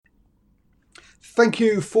Thank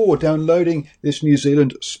you for downloading this New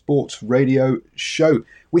Zealand Sports Radio show.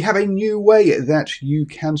 We have a new way that you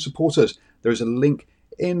can support us. There is a link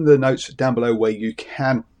in the notes down below where you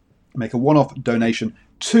can make a one-off donation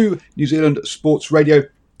to New Zealand Sports Radio.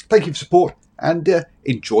 Thank you for support and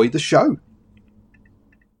enjoy the show.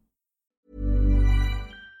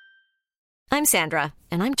 I'm Sandra,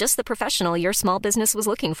 and I'm just the professional your small business was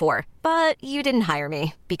looking for. But you didn't hire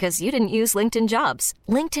me because you didn't use LinkedIn Jobs.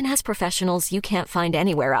 LinkedIn has professionals you can't find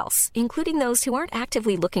anywhere else, including those who aren't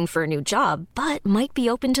actively looking for a new job, but might be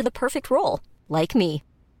open to the perfect role, like me.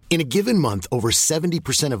 In a given month, over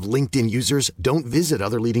 70% of LinkedIn users don't visit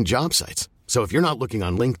other leading job sites. So if you're not looking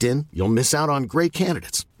on LinkedIn, you'll miss out on great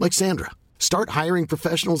candidates like Sandra. Start hiring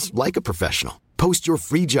professionals like a professional. Post your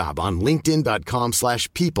free job on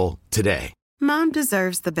linkedin.com/people today. Mom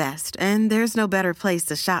deserves the best, and there's no better place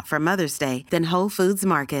to shop for Mother's Day than Whole Foods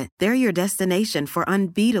Market. They're your destination for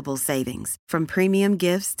unbeatable savings, from premium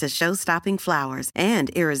gifts to show-stopping flowers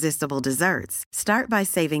and irresistible desserts. Start by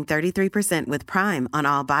saving 33% with Prime on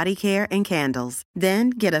all body care and candles.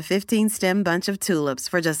 Then get a 15-stem bunch of tulips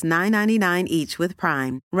for just $9.99 each with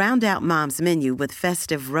Prime. Round out Mom's menu with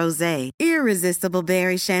festive rosé, irresistible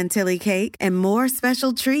berry chantilly cake, and more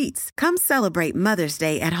special treats. Come celebrate Mother's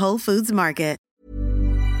Day at Whole Foods Market.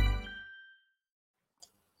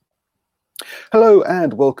 Hello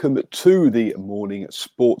and welcome to the morning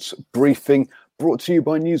sports briefing brought to you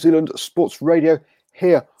by New Zealand Sports Radio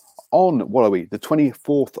here on, the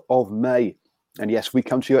 24th of May. And yes, we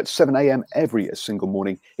come to you at 7 a.m. every single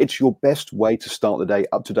morning. It's your best way to start the day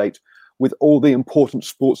up to date with all the important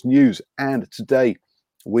sports news. And today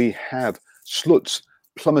we have Sluts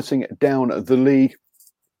plummeting down the league.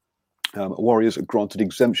 Warriors granted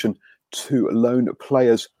exemption to loan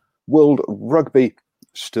players. World Rugby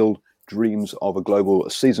still dreams of a global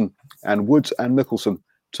season, and Woods and Mickelson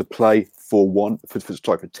to play for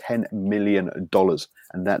 $10 million,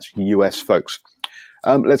 and that's US, folks.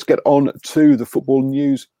 Let's get on to the football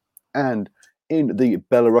news. And in the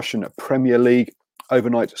Belarusian Premier League,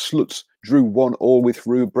 overnight Sluts drew 1-1 with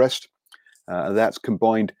Rue Brest. That's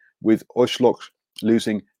combined with Oislok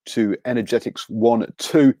losing to Energetics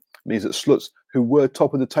 1-2. Means that Sluts, who were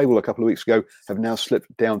top of the table a couple of weeks ago, have now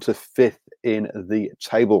slipped down to 5th in the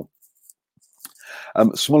table.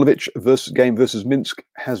 Smolovich game versus Minsk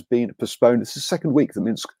has been postponed. This is the second week that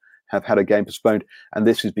Minsk have had a game postponed, and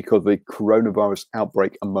this is because of the coronavirus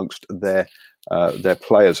outbreak amongst their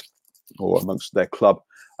players or amongst their club.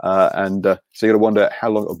 So you got to wonder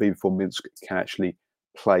how long it'll be before Minsk can actually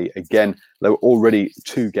play again. They were already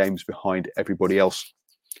 2 games behind everybody else.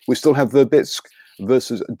 We still have Verbitsk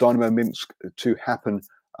versus Dynamo Minsk to happen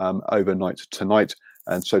overnight tonight.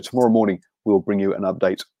 And so tomorrow morning, we'll bring you an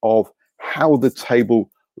update of how the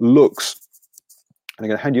table looks. And I'm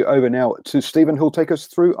going to hand you over now to Stephen, who'll take us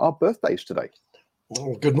through our birthdays today.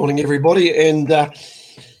 Well, good morning, everybody. And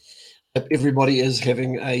everybody is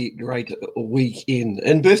having a great weekend.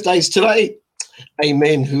 And birthdays today, a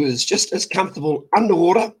man who is just as comfortable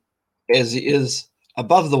underwater as he is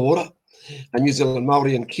above the water, a New Zealand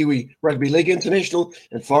Māori and Kiwi Rugby League international,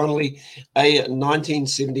 and finally a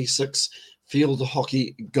 1976 field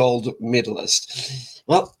hockey gold medalist.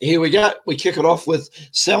 Well, here we go. We kick it off with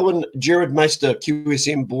Selwyn Gerard Meister,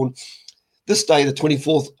 QSM, born this day, the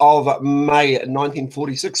 24th of May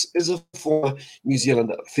 1946, is a former New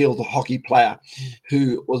Zealand field hockey player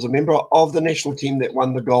who was a member of the national team that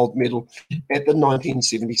won the gold medal at the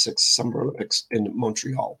 1976 Summer Olympics in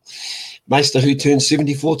Montreal. Meister, who turned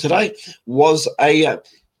 74 today, was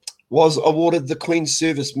awarded the Queen's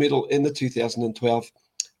Service Medal in the 2012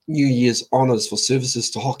 New Year's Honours for services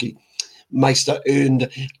to hockey. Meister earned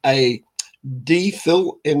a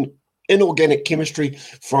DPhil in inorganic chemistry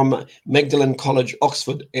from Magdalen College,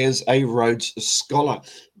 Oxford, as a Rhodes Scholar.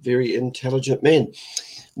 Very intelligent man.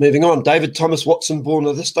 Moving on, David Thomas Watson, born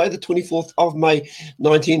on this day, the 24th of May,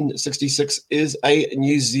 1966, is a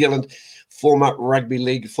New Zealand former rugby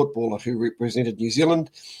league footballer who represented New Zealand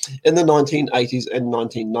in the 1980s and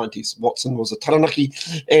 1990s. Watson was a Taranaki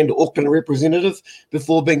and Auckland representative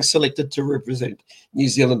before being selected to represent New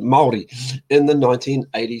Zealand Māori in the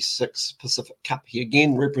 1986 Pacific Cup. He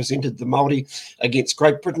again represented the Māori against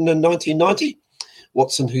Great Britain in 1990.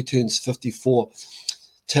 Watson, who turns 54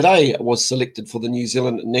 today, was selected for the New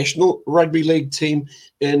Zealand National Rugby League team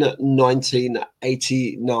in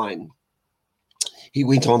 1989. He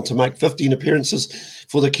went on to make 15 appearances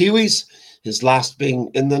for the Kiwis, his last being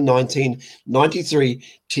in the 1993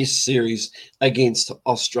 Test Series against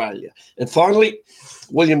Australia. And finally,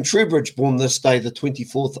 William Trubridge, born this day, the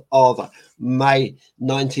 24th of May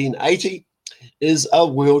 1980, is a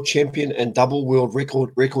world champion and double world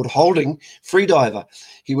record holding freediver.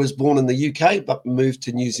 He was born in the UK but moved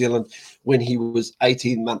to New Zealand when he was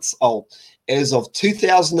 18 months old. As of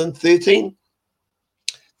 2013,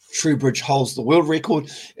 Trowbridge holds the world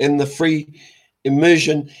record in the free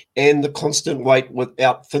immersion and the constant weight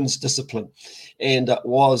without fins discipline, and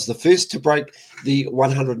was the first to break the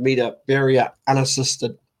 100-meter barrier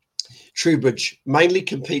unassisted. Trowbridge mainly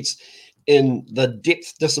competes in the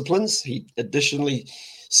depth disciplines. He additionally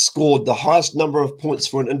scored the highest number of points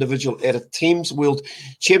for an individual at a team's world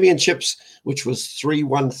championships, which was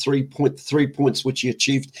 313.3 points, which he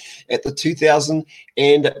achieved at the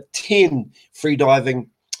 2010 freediving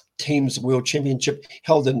team's world championship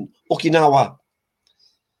held in Okinawa,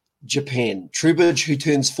 Japan. Trowbridge, who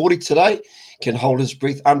turns 40 today, can hold his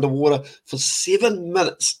breath underwater for 7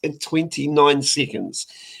 minutes and 29 seconds.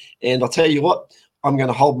 And I'll tell you what, I'm going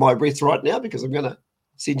to hold my breath right now because I'm going to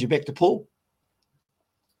send you back to Paul.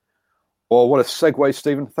 Well, what a segue,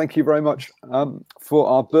 Stephen. Thank you very much for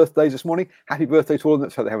our birthdays this morning. Happy birthday to all of them.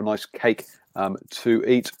 Let's hope they have a nice cake to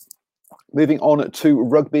eat. Moving on to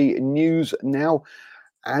rugby news now.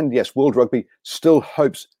 And yes, World Rugby still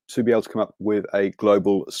hopes to be able to come up with a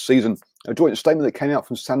global season. A joint statement that came out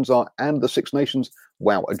from SANZAAR and the Six Nations.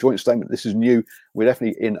 Wow, a joint statement. This is new. We're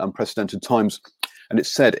definitely in unprecedented times. And it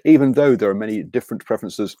said, even though there are many different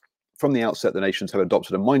preferences, from the outset, the nations have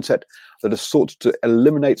adopted a mindset that has sought to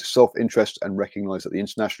eliminate self-interest and recognise that the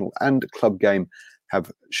international and club game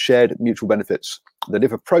have shared mutual benefits that,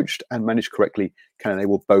 if approached and managed correctly, can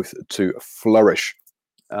enable both to flourish.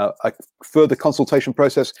 A further consultation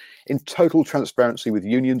process in total transparency with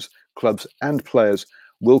unions, clubs and players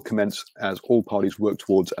will commence as all parties work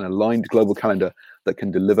towards an aligned global calendar that can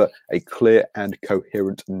deliver a clear and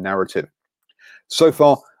coherent narrative. So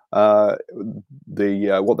far,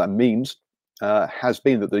 what that means has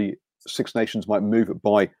been that the Six Nations might move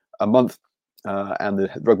by a month and the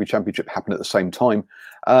Rugby Championship happen at the same time.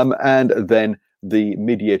 And then the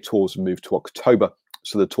mid-year tours move to October.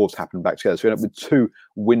 So the tours happen back together. So we end up with 2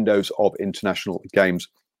 windows of international games.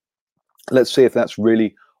 Let's see if that's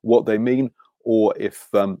really what they mean, or if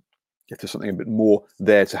there's something a bit more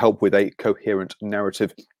there to help with a coherent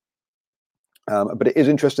narrative. But it is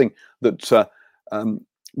interesting that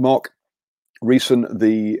Mark Robinson,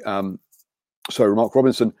 the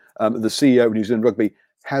CEO of New Zealand Rugby,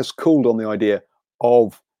 has called on the idea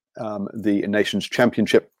of the Nations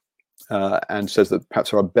Championship and says that perhaps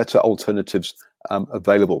there are better alternatives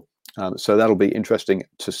available. So that'll be interesting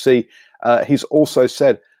to see. He's also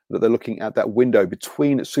said that they're looking at that window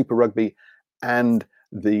between Super Rugby and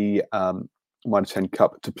the Mitre 10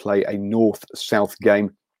 Cup to play a North-South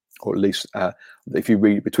game, or at least if you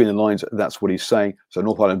read between the lines, that's what he's saying. So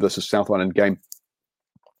North Island versus South Island game.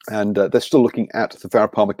 And they're still looking at the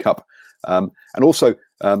Farah Palmer Cup. And also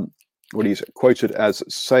what he's quoted as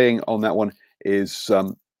saying on that one is,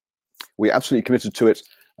 we're absolutely committed to it.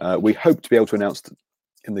 We hope to be able to announce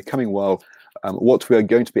in the coming while what we are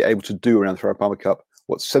going to be able to do around the Farah Palmer Cup,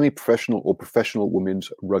 what semi-professional or professional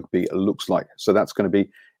women's rugby looks like. So that's going to be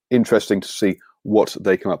interesting to see what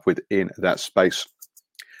they come up with in that space.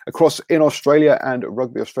 Across in Australia, and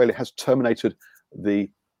Rugby Australia has terminated the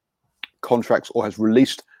contracts, or has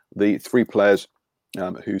released the 3 players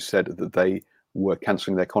who said that they were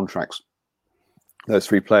cancelling their contracts. Those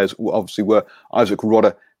 3 players obviously were Isaac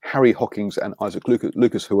Rodder, Harry Hockings and Isaac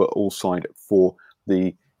Lucas, who were all signed for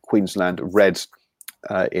the Queensland Reds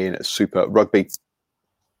in Super Rugby.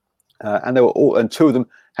 And they were all, and 2 of them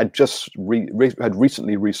had just had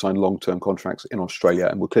recently re-signed long-term contracts in Australia,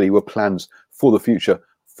 and clearly were plans for the future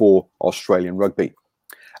for Australian rugby.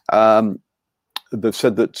 They've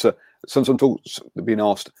said that some talks have been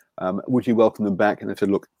asked, would you welcome them back? And they said,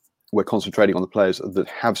 look, we're concentrating on the players that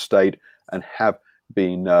have stayed and have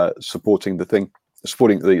been supporting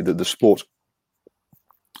the sport.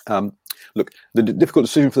 Look, the difficult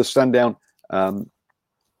decision for the stand down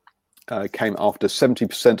came after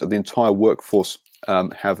 70% of the entire workforce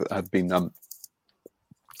have been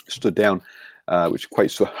stood down, which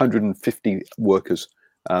equates to 150 workers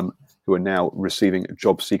who are now receiving a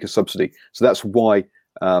job seeker subsidy. So that's why,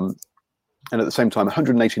 and at the same time,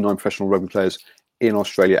 189 professional rugby players in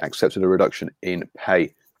Australia accepted a reduction in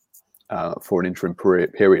pay for an interim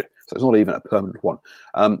period. So it's not even a permanent one.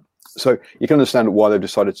 So you can understand why they've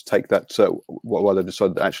decided to take that, why they've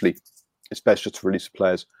decided that actually it's best just to release the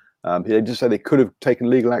players. They did say they could have taken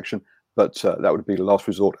legal action, but that would be the last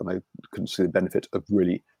resort, and they couldn't see the benefit of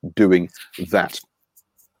really doing that.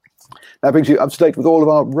 That brings you up to date with all of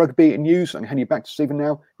our rugby news. I'm handing you back to Stephen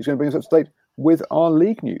now. He's going to bring us up to date with our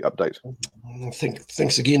league new update.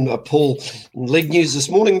 Thanks again, Paul. In league news this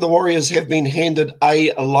morning, the Warriors have been handed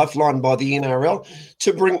a lifeline by the NRL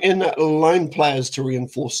to bring in loan players to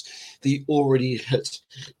reinforce the already hit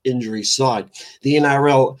injury side. The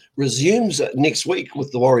NRL resumes next week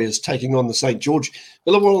with the Warriors taking on the St. George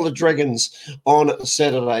Illawarra Dragons on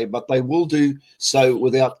Saturday, but they will do so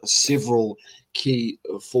without several key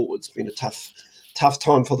forwards. Been a tough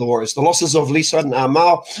time for the Warriors. The losses of Lisan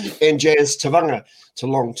Mao and Jazz Tavanga to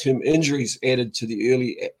long-term injuries added to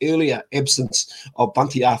the earlier absence of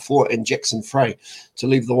Bunty R4 and Jackson Frey to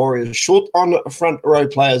leave the Warriors short on front row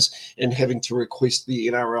players and having to request the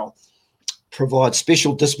NRL provide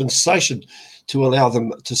special dispensation to allow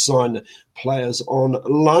them to sign players on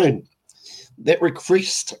loan. That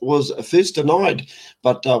request was first denied,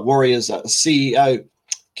 but Warriors CEO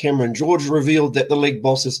Cameron George revealed that the league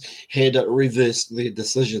bosses had reversed their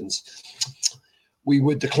decisions. We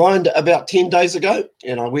were declined about 10 days ago,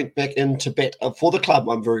 and I went back into bat for the club.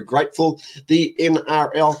 I'm very grateful. The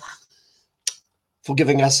NRL for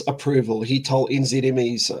giving us approval, he told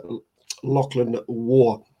NZME's Lachlan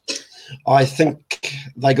Waugh. I think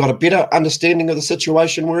they got a better understanding of the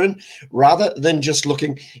situation we're in, rather than just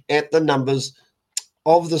looking at the numbers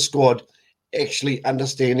of the squad, actually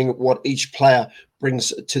understanding what each player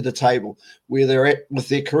brings to the table, where they're at with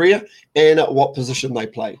their career and at what position they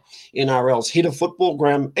play. NRL's head of football,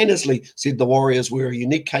 Graham Annesley, said the Warriors were a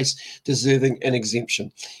unique case deserving an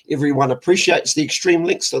exemption. Everyone appreciates the extreme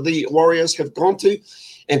lengths that the Warriors have gone to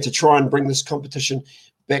and to try and bring this competition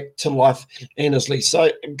back to life, Annesley.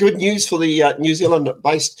 So good news for the New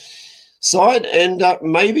Zealand-based side, and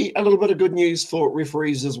maybe a little bit of good news for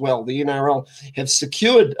referees as well. The NRL have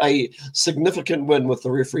secured a significant win with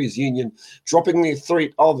the referees union, dropping their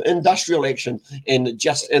threat of industrial action and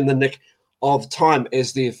just in the nick of time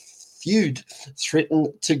as their feud threatened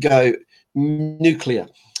to go nuclear.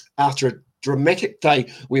 After a dramatic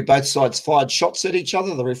day where both sides fired shots at each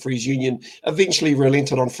other, the referees union eventually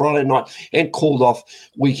relented on Friday night and called off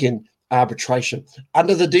weekend arbitration.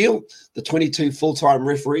 Under the deal, the 22 full-time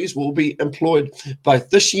referees will be employed both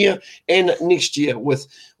this year and next year, with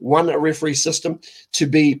one referee system to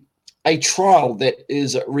be a trial that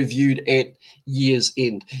is reviewed at year's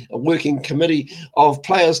end. A working committee of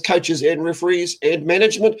players, coaches and referees and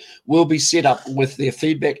management will be set up with their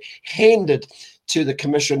feedback handed to the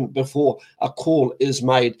commission before a call is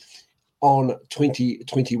made on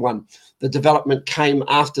 2021. The development came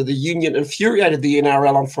after the union infuriated the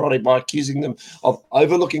NRL on Friday by accusing them of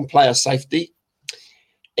overlooking player safety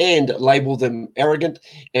and labelled them arrogant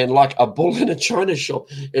and like a bull in a china shop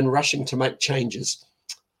in rushing to make changes.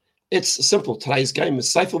 It's simple. Today's game is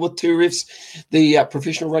safer with two refs, the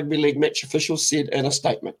Professional Rugby League match officials said in a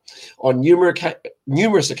statement. On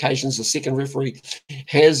numerous occasions, the second referee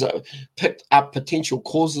has picked up potential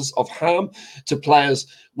causes of harm to players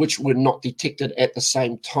which were not detected at the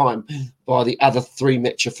same time by the other three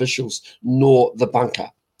match officials nor the bunker.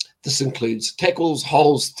 This includes tackles,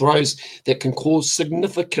 holes, throws that can cause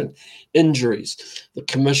significant injuries. The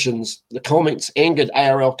comments angered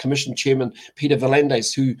ARL Commission Chairman Peter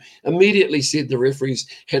V'landys, who immediately said the referees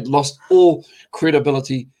had lost all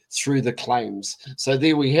credibility through the claims. So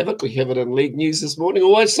there we have it. We have it in league news this morning.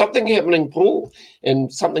 Always something happening, Paul,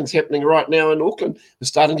 and something's happening right now in Auckland. We're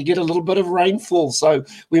starting to get a little bit of rainfall, so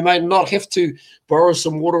we may not have to borrow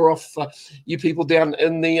some water off you people down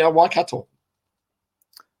in the Waikato.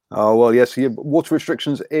 Oh, well, yes, water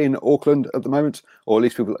restrictions in Auckland at the moment, or at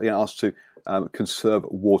least people are asked to conserve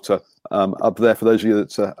water up there. For those of you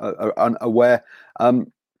that are unaware,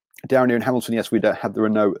 down here in Hamilton, yes, there are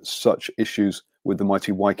no such issues with the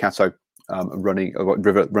mighty Waikato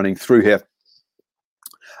river running through here.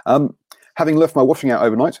 Having left my washing out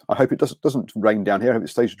overnight, I hope it doesn't rain down here. I hope it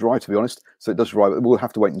stays dry, to be honest. So it does dry, but we'll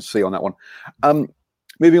have to wait and see on that one.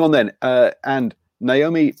 Moving on then, and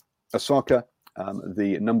Naomi Osaka,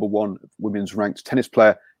 the number one women's ranked tennis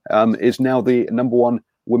player, is now the number one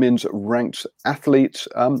women's ranked athlete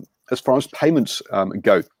as far as payments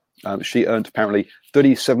go. She earned apparently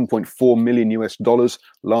 $37.4 million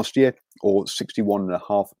last year, or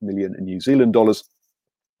 61.5 million New Zealand dollars,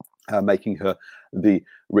 making her the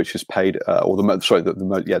richest paid,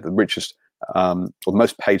 the richest or the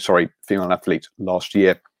most paid, female athlete last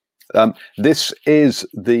year. This is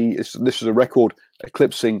a record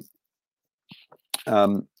eclipsing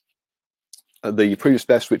the previous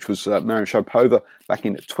best, which was Maria Sharapova back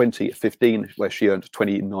in 2015, where she earned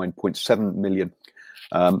 29.7 million.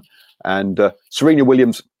 And Serena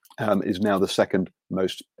Williams is now the second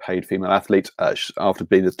most paid female athlete after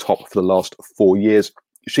being the top for the last 4 years.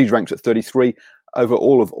 She's ranked at 33 over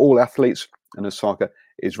all athletes, and Osaka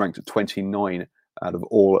is ranked at 29 out of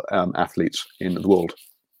all athletes in the world.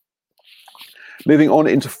 Moving on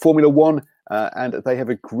into Formula One, and they have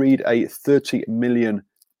agreed a 30 million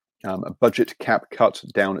budget cap cut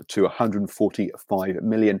down to 145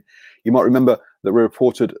 million. You might remember that we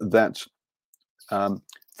reported that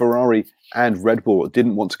Ferrari and Red Bull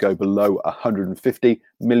didn't want to go below 150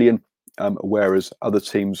 million, whereas other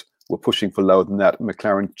teams were pushing for lower than that.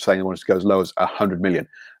 McLaren saying they wanted to go as low as 100 million.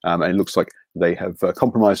 And it looks like they have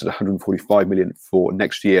compromised at 145 million for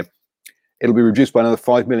next year. It'll be reduced by another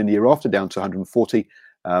 5 million the year after, down to 140.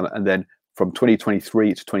 And then from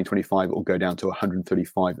 2023 to 2025, it will go down to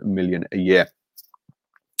 135 million a year.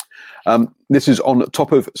 This is on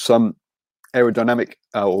top of some aerodynamic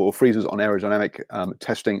or freezers on aerodynamic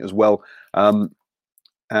testing as well.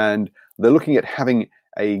 And they're looking at having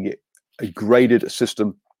a graded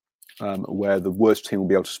system where the worst team will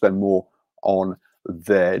be able to spend more on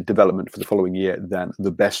their development for the following year than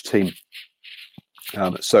the best team.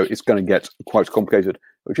 So it's going to get quite complicated,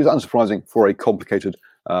 which is unsurprising for a complicated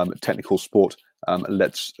technical sport.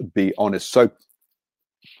 Let's be honest. So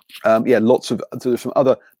there's some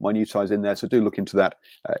other minutiae in there. So do look into that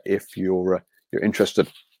if you're interested.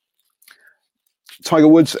 Tiger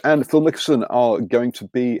Woods and Phil Mickelson are going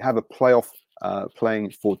to have a playoff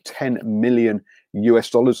playing for $10 million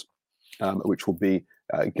US, which will be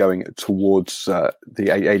going towards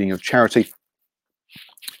the aiding of charity.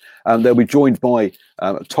 They'll be joined by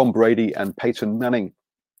Tom Brady and Peyton Manning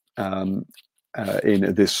in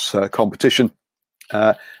this competition.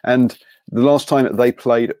 And the last time they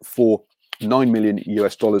played for $9 million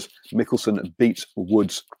US, Mickelson beat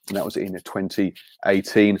Woods, and that was in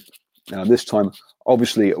 2018. This time,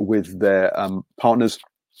 obviously, with their partners.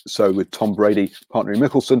 So with Tom Brady partnering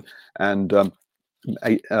Mickelson, and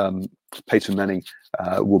Peyton Manning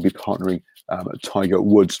will be partnering Tiger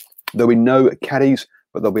Woods. There'll be no caddies,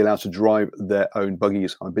 but they'll be allowed to drive their own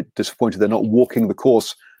buggies. I'm a bit disappointed they're not walking the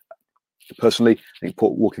course. Personally, I think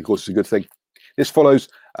walking the course is a good thing. This follows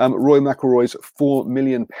Rory McIlroy's £4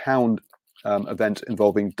 million event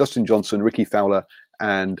involving Dustin Johnson, Ricky Fowler,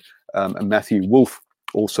 and Matthew Wolff,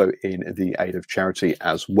 also in the aid of charity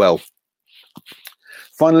as well.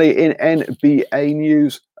 Finally, in NBA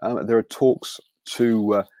news, there are talks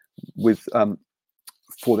for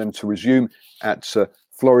them to resume at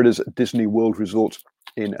Florida's Disney World Resort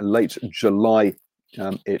in late July.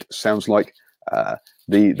 It sounds like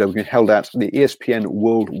they were being held at the ESPN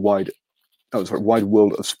Wide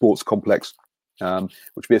World of Sports Complex, which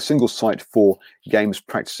will be a single site for games,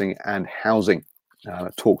 practicing, and housing.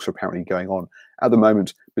 Talks are apparently going on at the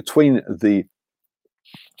moment between the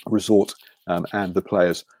resort and the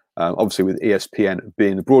players. Obviously, with ESPN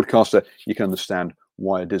being the broadcaster, you can understand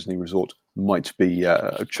why a Disney resort might be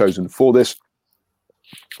chosen for this.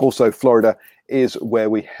 Also, Florida is where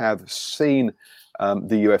we have seen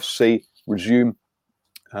the UFC resume,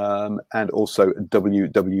 and also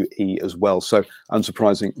WWE as well. So,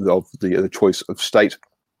 unsurprising of the choice of state.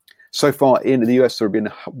 So far in the US, there have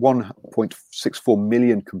been 1.64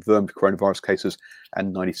 million confirmed coronavirus cases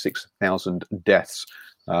and 96,000 deaths.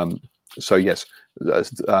 So yes,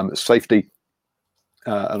 safety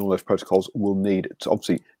and all those protocols will need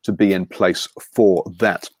to be in place for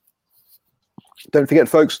that. Don't forget,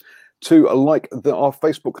 folks, to like our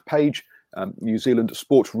Facebook page, New Zealand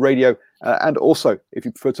Sports Radio, and also if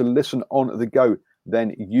you prefer to listen on the go,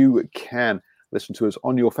 then you can listen to us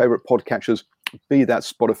on your favourite podcatchers, be that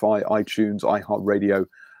Spotify, iTunes, iHeartRadio,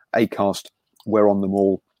 Acast. We're on them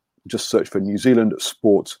all. Just search for New Zealand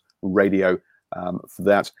Sports Radio for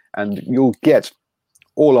that, and you'll get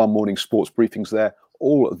all our morning sports briefings there,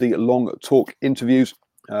 all the long talk interviews.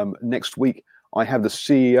 Next week, I have the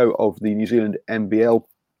CEO of the New Zealand NBL.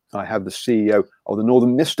 I have the CEO of the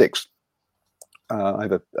Northern Mystics. I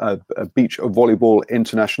have a beach volleyball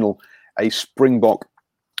international, a Springbok,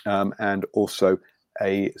 and also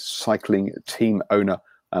a cycling team owner,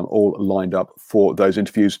 all lined up for those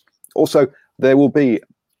interviews. Also, there will be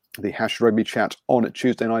the Hash Rugby Chat on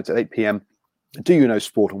Tuesday night at 8 p.m. Do You Know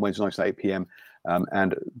Sport on Wednesday night at 8 p.m.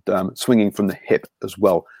 And Swinging from the Hip as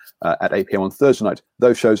well at 8 p.m. on Thursday night.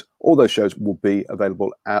 All those shows will be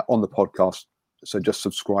available on the podcast. So just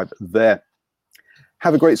subscribe there.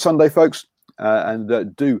 Have a great Sunday, folks,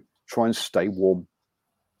 and do try and stay warm.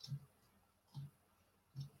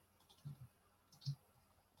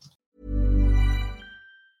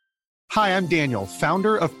 Hi, I'm Daniel,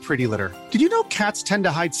 founder of Pretty Litter. Did you know cats tend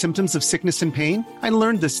to hide symptoms of sickness and pain? I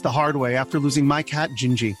learned this the hard way after losing my cat,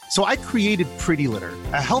 Gingy. So I created Pretty Litter,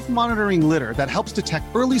 a health monitoring litter that helps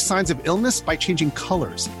detect early signs of illness by changing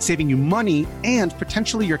colors, saving you money and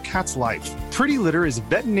potentially your cat's life. Pretty Litter is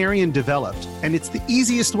veterinarian developed, and it's the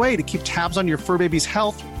easiest way to keep tabs on your fur baby's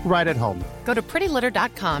health right at home. Go to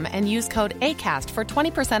prettylitter.com and use code ACAST for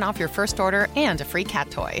 20% off your first order and a free cat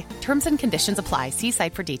toy. Terms and conditions apply. See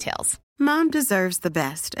site for details. Mom deserves the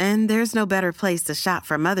best, and there's no better place to shop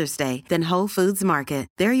for Mother's Day than Whole Foods Market.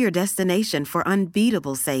 They're your destination for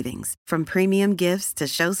unbeatable savings, from premium gifts to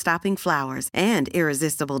show-stopping flowers and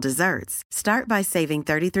irresistible desserts. Start by saving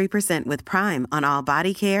 33% with Prime on all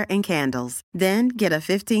body care and candles. Then get a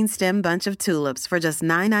 15-stem bunch of tulips for just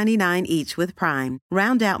 $9.99 each with Prime.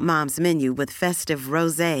 Round out Mom's menu with festive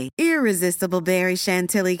rosé, irresistible berry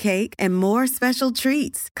chantilly cake, and more special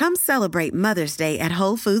treats. Come celebrate Mother's Day at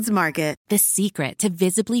Whole Foods Market. The secret to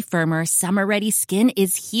visibly firmer, summer-ready skin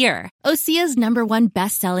is here. Osea's #1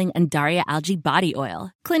 best-selling Undaria Algae Body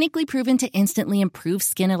Oil. Clinically proven to instantly improve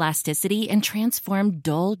skin elasticity and transform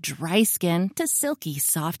dull, dry skin to silky,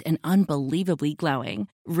 soft, and unbelievably glowing.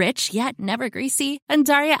 Rich yet never greasy,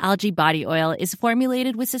 Undaria Algae Body Oil is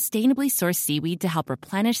formulated with sustainably sourced seaweed to help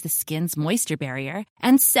replenish the skin's moisture barrier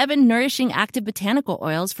and 7 nourishing active botanical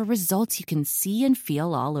oils for results you can see and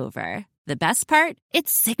feel all over. The best part?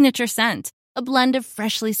 Its signature scent. A blend of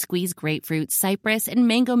freshly squeezed grapefruit, cypress, and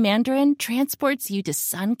mango mandarin transports you to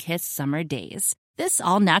sun-kissed summer days. This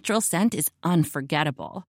all-natural scent is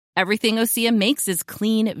unforgettable. Everything Osea makes is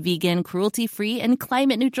clean, vegan, cruelty-free, and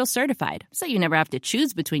climate-neutral certified, so you never have to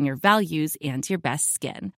choose between your values and your best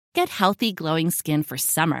skin. Get healthy, glowing skin for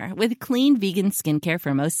summer with clean, vegan skincare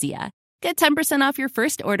from Osea. Get 10% off your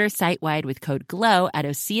first order site-wide with code GLOW at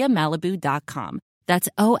OseaMalibu.com. That's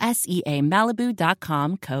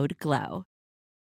OSEAMalibu.com, code GLOW.